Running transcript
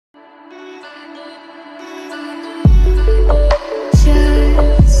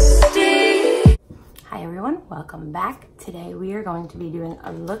welcome back. Today we are going to be doing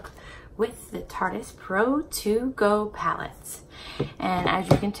a look with the Tarteist Pro 2 Go palettes. And as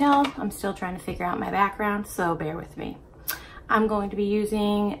you can tell, I'm still trying to figure out my background, so bear with me. I'm going to be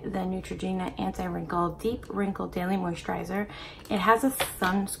using the Neutrogena Anti-Wrinkle Deep Wrinkle Daily Moisturizer. It has a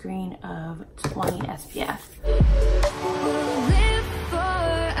sunscreen of 20 SPF.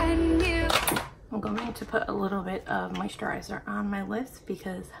 I'm going to put a little bit of moisturizer on my lips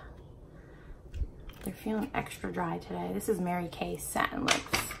because they're feeling extra dry today. This is Mary Kay's Satin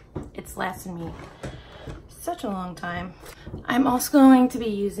Lips. It's lasted me such a long time. I'm also going to be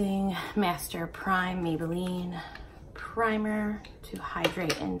using Master Prime Maybelline primer to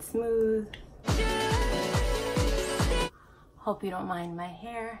hydrate and smooth. Hope you don't mind my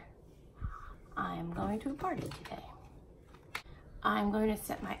hair. I'm going to a party today. I'm going to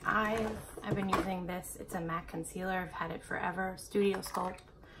set my eyes. I've been using this. It's a matte concealer. I've had it forever. Studio Sculpt.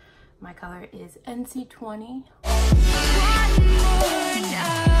 My color is NC20.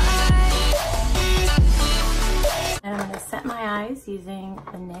 And I'm going to set my eyes using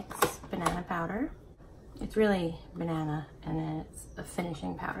the NYX banana powder. It's really banana and then it's a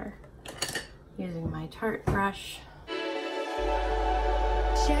finishing powder. Using my Tarte brush.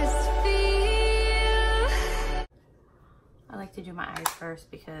 I like to do my eyes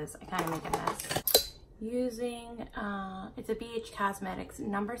first because I kind of make a mess. Using, it's a BH Cosmetics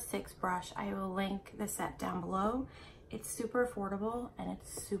number 6 brush. I will link the set down below. It's super affordable and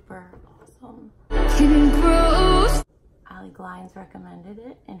it's super awesome. Ali Glines recommended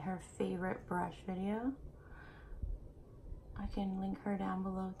it in her favorite brush video. I can link her down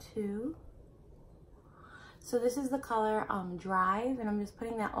below too. So this is the color Drive, and I'm just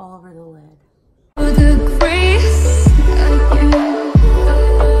putting that all over the lid.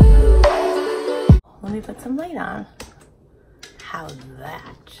 Let me put some light on. How's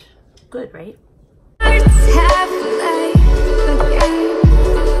that? Good, right?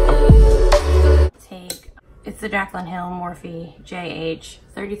 It's the Jaclyn Hill Morphe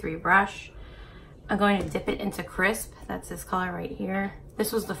JH33 brush. I'm going to dip it into Crisp. That's this color right here.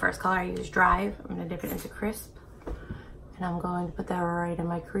 This was the first color I used, Drive. I'm going to dip it into Crisp. And I'm going to put that right in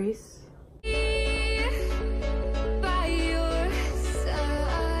my crease.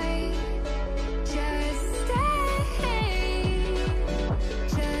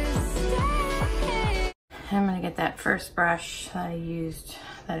 I'm going to get that first brush that I used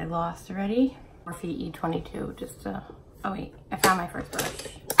that I lost already. Morphe E22, just to, oh wait, I found my first brush.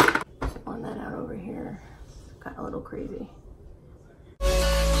 Just blend that out over here. Got a little crazy.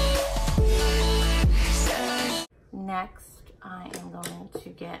 Next, I am going to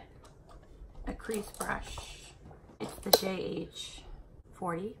get a crease brush. It's the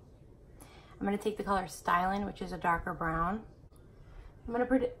JH40. I'm going to take the color Stylin, which is a darker brown. I'm going to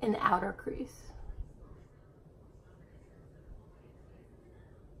put it in the outer crease.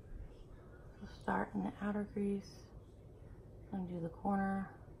 Start in the outer crease, and do the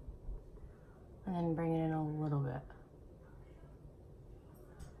corner, and then bring it in a little bit.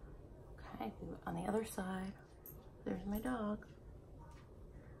 Okay, do it on the other side. There's my dog.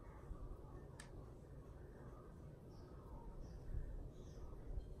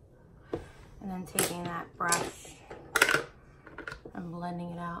 And then taking that brush and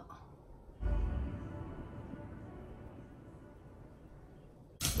blending it out.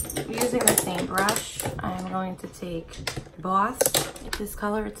 Using the same brush, I'm going to take Boss. It's this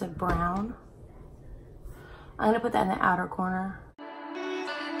color, it's a brown. I'm going to put that in the outer corner.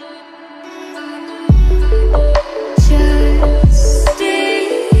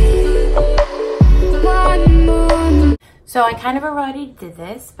 So I kind of already did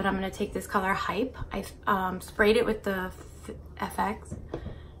this, but I'm going to take this color Hype. I sprayed it with the FX,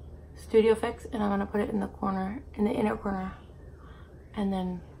 Studio Fix, and I'm going to put it in the corner, in the inner corner, and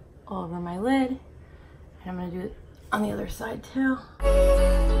then all over my lid, and I'm gonna do it on the other side too.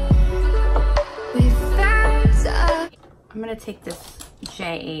 I'm gonna take this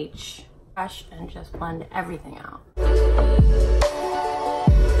JH brush and just blend everything out.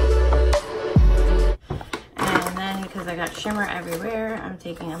 And then because I got shimmer everywhere, I'm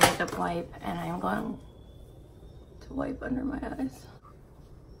taking a makeup wipe and I'm going to wipe under my eyes.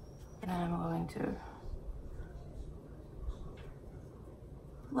 And I'm going to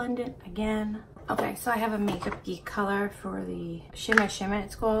blend it again. Okay, so I have a Makeup Geek color for the Shimma,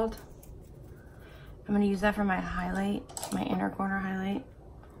 it's called. I'm gonna use that for my highlight, my inner corner highlight.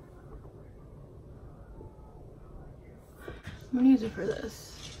 I'm gonna use it for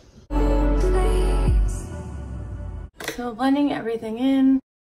this. So blending everything in.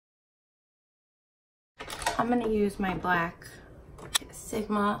 I'm gonna use my black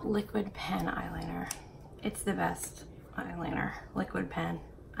Sigma liquid pen eyeliner. It's the best eyeliner, liquid pen,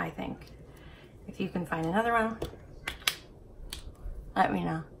 I think. If you can find another one, let me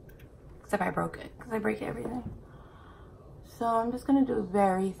know. Except I broke it, because I break everything. So I'm just gonna do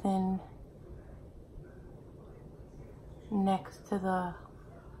very thin next to the,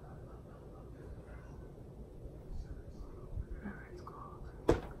 whatever it's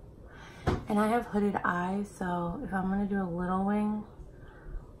called. And I have hooded eyes, so if I'm gonna do a little wing,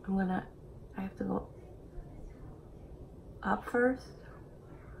 I have to go up first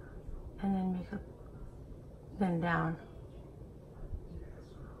and then make a, then down.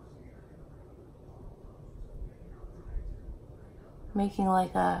 Making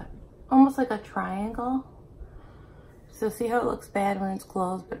like a, almost like a triangle. So see how it looks bad when it's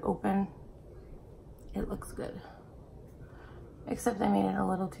closed, but open, it looks good. Except I made it a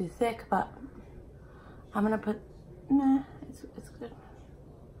little too thick, but I'm gonna put, nah, it's good.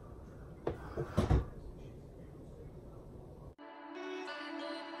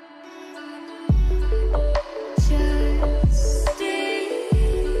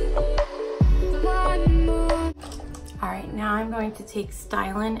 All right, now I'm going to take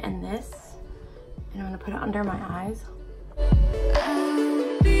Stylin and this, and I'm gonna put it under my eyes.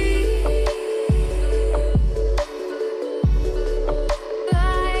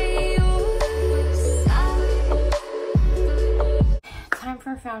 Time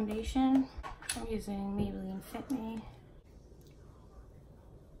for foundation. I'm using Maybelline Fit Me.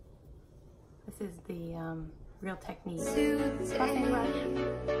 This is the Real Technique buffing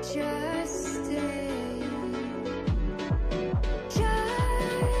brush. Just stay.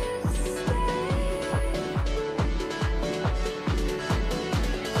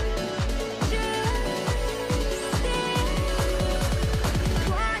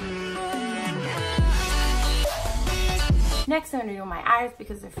 Next, I'm gonna do my eyes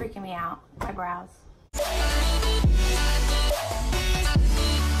because they're freaking me out. My brows.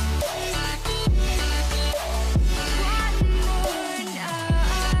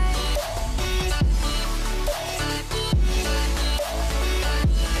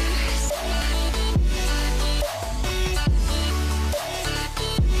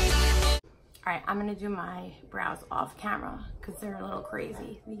 Alright, I'm gonna do my brows off camera because they're a little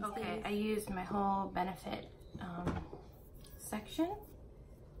crazy these days. I used my whole Benefit section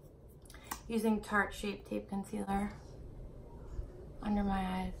using Tarte Shape Tape Concealer under my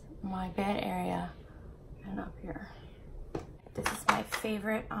eyes, my bad area, and up here. This is my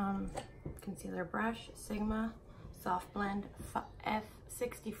favorite concealer brush, Sigma Soft Blend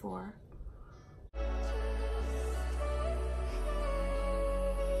F64.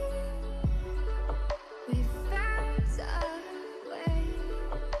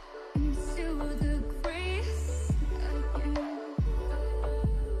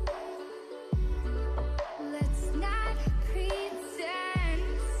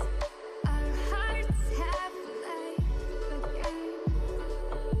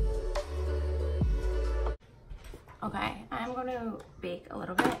 Okay, I'm going to bake a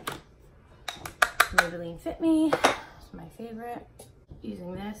little bit. Maybelline Fit Me, it's my favorite.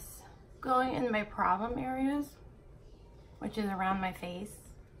 Using this, going in my problem areas, which is around my face.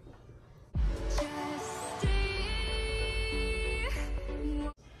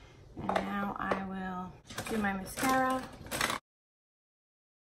 And now I will do my mascara.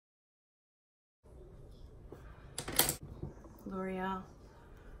 L'Oreal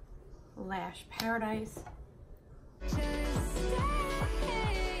Lash Paradise.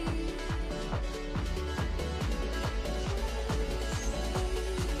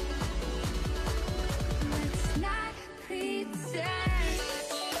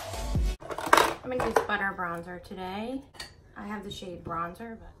 I'm gonna use butter bronzer today. I have the shade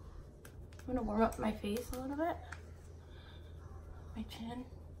bronzer, but I'm gonna warm up my face a little bit. My chin.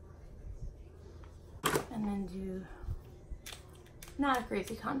 And then do, not a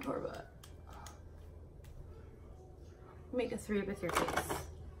crazy contour, but make a 3 with your face.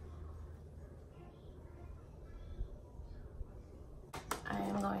 I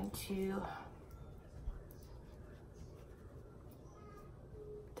am going to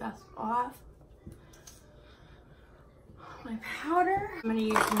dust off my powder. I'm going to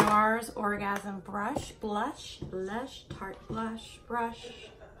use NARS Orgasm Blush, Tarte Blush brush.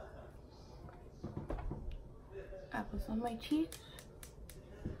 Apples on my cheeks,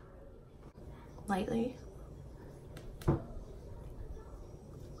 lightly.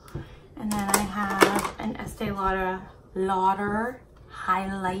 And then I have an Estee Lauder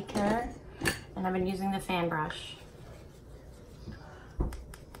highlighter, and I've been using the fan brush.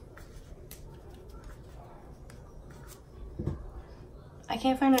 I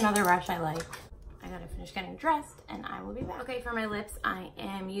can't find another brush I like. I gotta finish finish getting dressed and I will be back. Okay, for my lips, I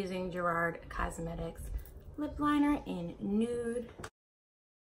am using Gerard Cosmetics lip liner in Nude.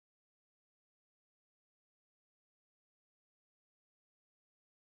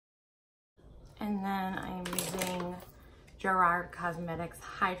 And then I'm using Gerard Cosmetics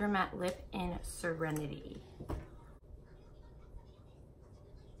Hydra Matte Lip in Serenity.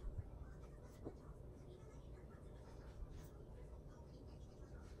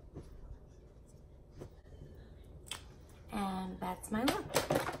 And that's my look.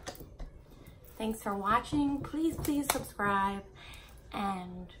 Thanks for watching. Please subscribe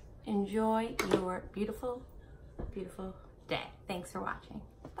and enjoy your beautiful, beautiful day. Thanks for watching.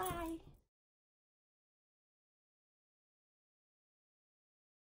 Bye.